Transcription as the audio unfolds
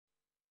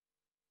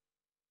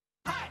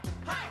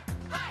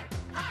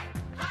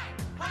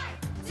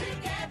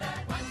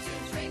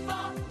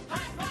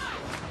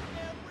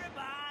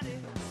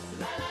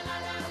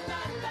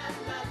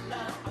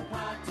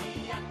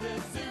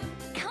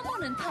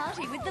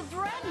the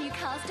brand new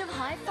cast of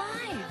High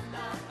Five.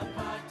 A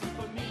party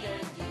for me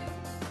and you.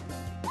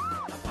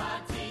 A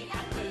party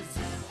at the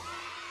zoo.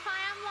 Hi,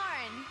 I'm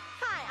Lauren.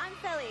 Hi, I'm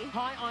Philly.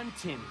 Hi, I'm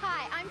Tim.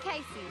 Hi, I'm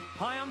Casey.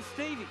 Hi, I'm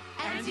Stevie.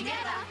 And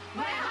together,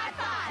 we're High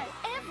Five.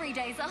 Every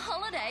day's a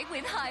holiday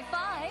with High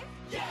Five.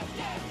 Yeah,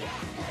 yeah, yeah.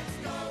 Let's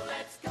go,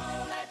 let's go,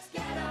 let's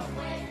get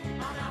away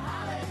on a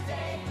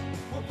holiday.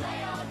 We'll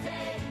play all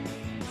day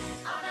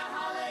on a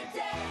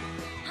holiday.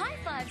 High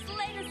Five's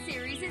latest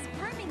series is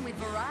brimming with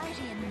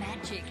variety and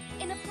magic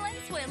in a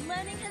place where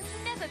learning has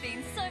never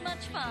been so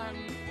much fun.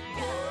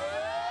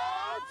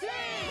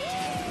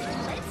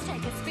 Let's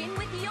take a spin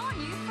with your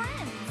new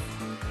friends.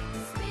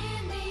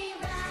 Spin me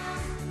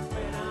round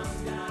when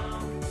I'm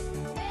down.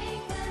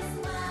 Make a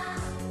smile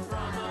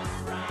from a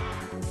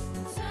frown.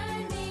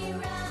 Turn me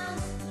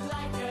round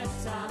like a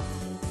top.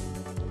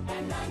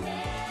 And I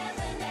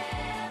never,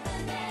 never,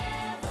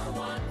 never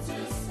want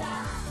to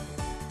stop.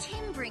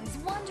 Tim brings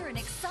wonder and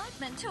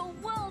excitement to a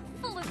world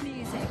full of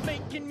music.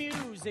 Making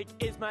music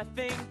is my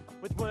thing,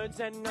 with words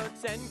and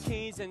notes and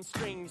keys and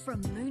strings.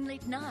 From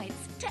moonlit nights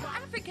to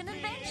African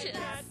adventures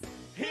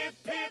Hip,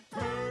 hip,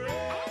 hooray!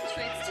 and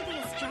trips to the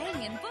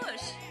Australian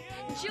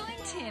bush. Join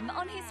Tim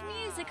on his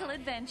musical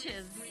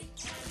adventures.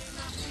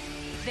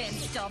 Then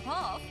stop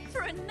off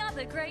for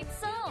another great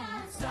song.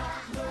 Stop,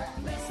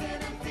 look, listen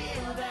and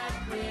feel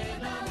that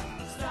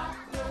rhythm. Stop,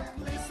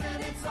 look,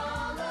 listen, it's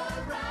all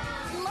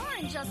around.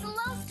 Lauren just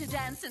loves to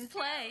dance and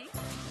play.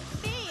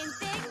 Being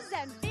things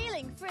and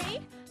feeling free.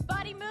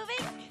 Body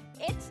moving,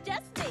 it's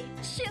just me.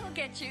 She'll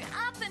get you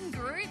up and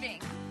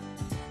grooving.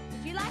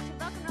 If you like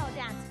to rock and roll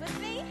dance with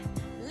me,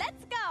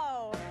 let's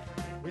go.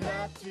 We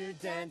love to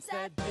dance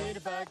that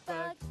jitterbug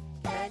bug.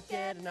 Can't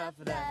get enough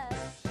of that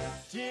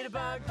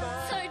jitterbug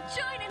bug. So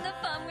join in the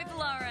fun with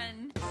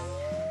Lauren.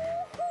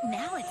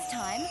 Now it's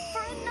time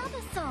for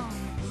another song.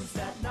 Who's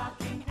that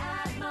knocking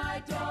at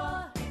my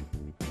door?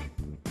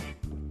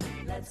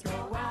 Let's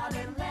go out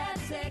and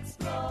let's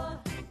explore.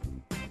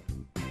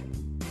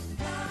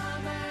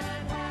 Come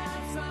and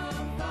have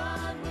some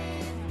fun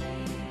with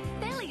me.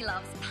 Belly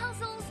loves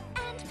puzzles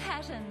and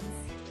patterns.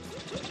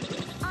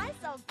 I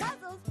solve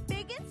puzzles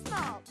big and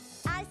small.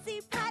 I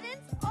see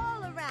patterns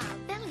all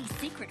around. Belly's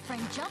secret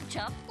friend Jup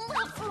Jup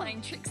loves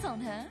playing tricks on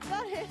her.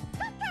 Got it.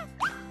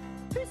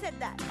 Who said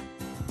that?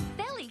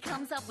 Belly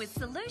comes up with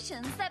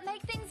solutions that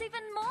make things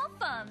even more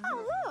fun.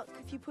 Oh, look.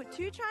 If you put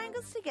two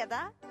triangles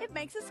together, it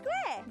makes a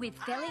square. With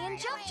Belly and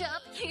Jup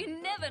Jup,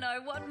 you never know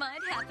what might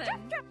happen.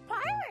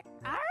 Pirate.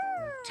 Arr.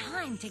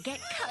 Time to get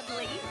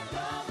cuddly.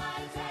 You're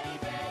my teddy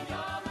bear, you're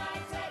my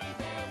teddy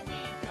bear,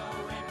 we go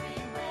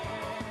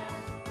everywhere.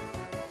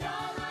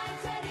 You're my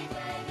teddy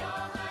bear,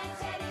 you're my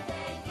teddy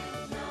bear,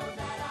 you know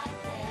that I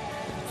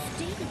care.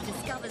 Stevie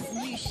discovers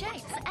new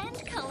shapes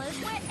and colours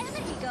wherever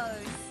he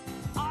goes.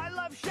 I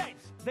love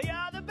shapes. They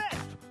are the best.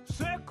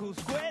 Circles,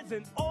 squares,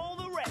 and all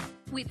the rest.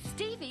 With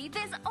Stevie,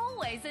 there's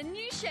always a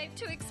new shape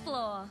to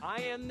explore.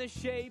 I am the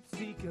shape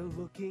seeker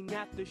looking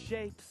at the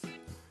shapes.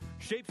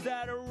 Shapes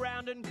that are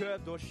round and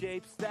curved or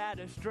shapes that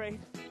are straight.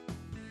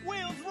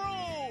 Wheels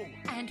roll!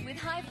 And with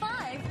High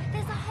Five,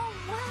 there's a whole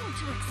world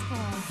to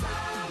explore.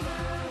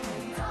 Summer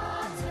and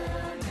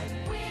autumn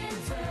and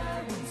winter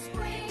and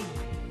spring.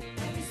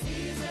 Every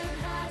season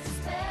has a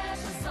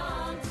special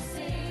song to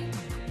sing.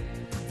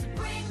 To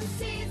bring the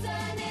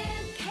season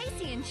in.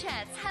 Casey and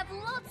Chats have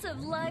lots of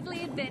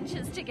lively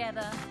adventures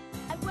together.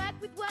 I work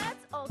with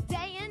words all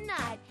day and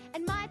night.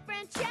 And my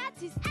friend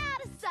Chats is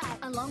out of sight.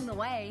 Along the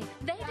way,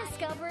 they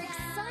discover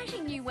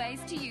exciting new ways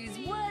to use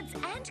words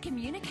and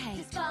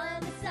communicate. Follow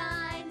the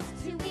signs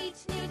to each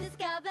new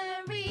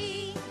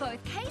discovery.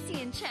 Both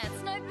Casey and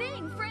Chats know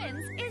being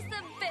friends is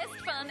the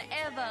best fun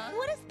ever.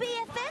 What does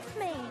BFF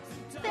mean?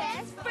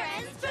 Best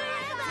friends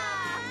forever.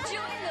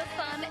 Join the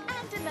fun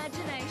and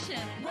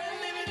imagination. We're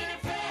living in a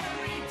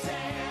fairy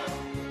tale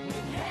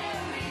with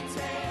hairy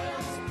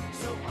tales.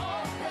 So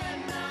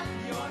open up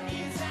your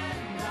ears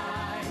and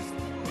eyes.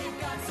 We've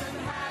got some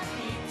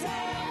happy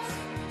tales,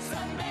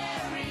 some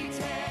merry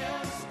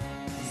tales,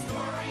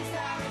 stories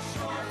that are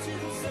sure to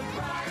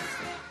surprise.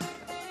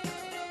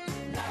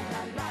 La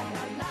la la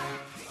la la.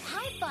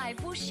 High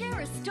Five will share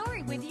a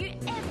story with you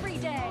every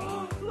day.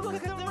 Look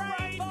at the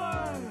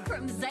rainbow!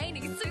 From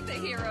zany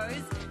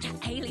superheroes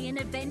to alien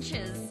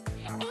adventures,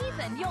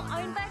 even your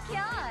own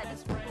backyard.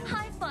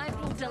 High Five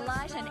will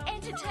delight and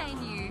entertain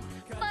you.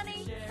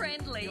 Funny,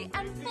 friendly,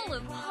 and full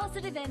of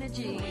positive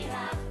energy. We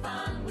have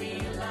fun, we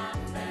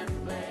laugh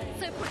and play.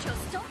 So put your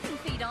stocking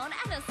feet on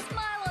and a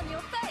smile on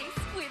your face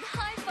with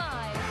High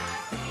Five.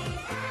 Happy,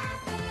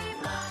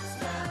 happy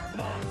monster.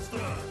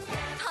 Monster!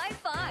 High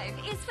Five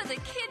is for the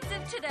kids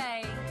of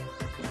today.